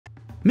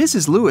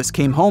Mrs. Lewis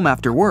came home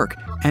after work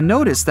and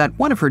noticed that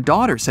one of her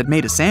daughters had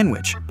made a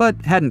sandwich but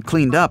hadn't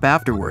cleaned up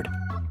afterward.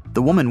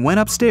 The woman went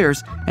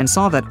upstairs and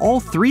saw that all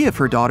three of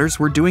her daughters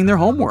were doing their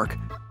homework.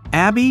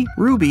 Abby,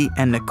 Ruby,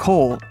 and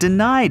Nicole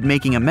denied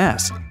making a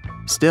mess.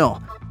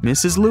 Still,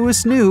 Mrs.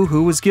 Lewis knew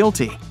who was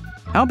guilty.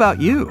 How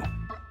about you?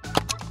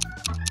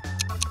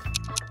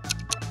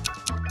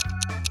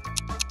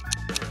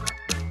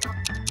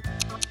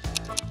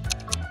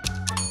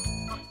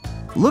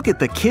 Look at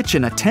the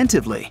kitchen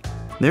attentively.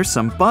 There's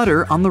some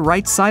butter on the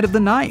right side of the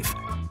knife,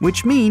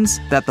 which means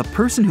that the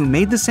person who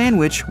made the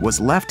sandwich was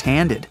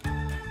left-handed.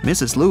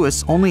 Mrs.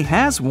 Lewis only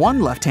has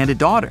one left-handed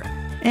daughter,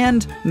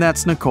 and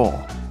that's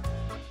Nicole.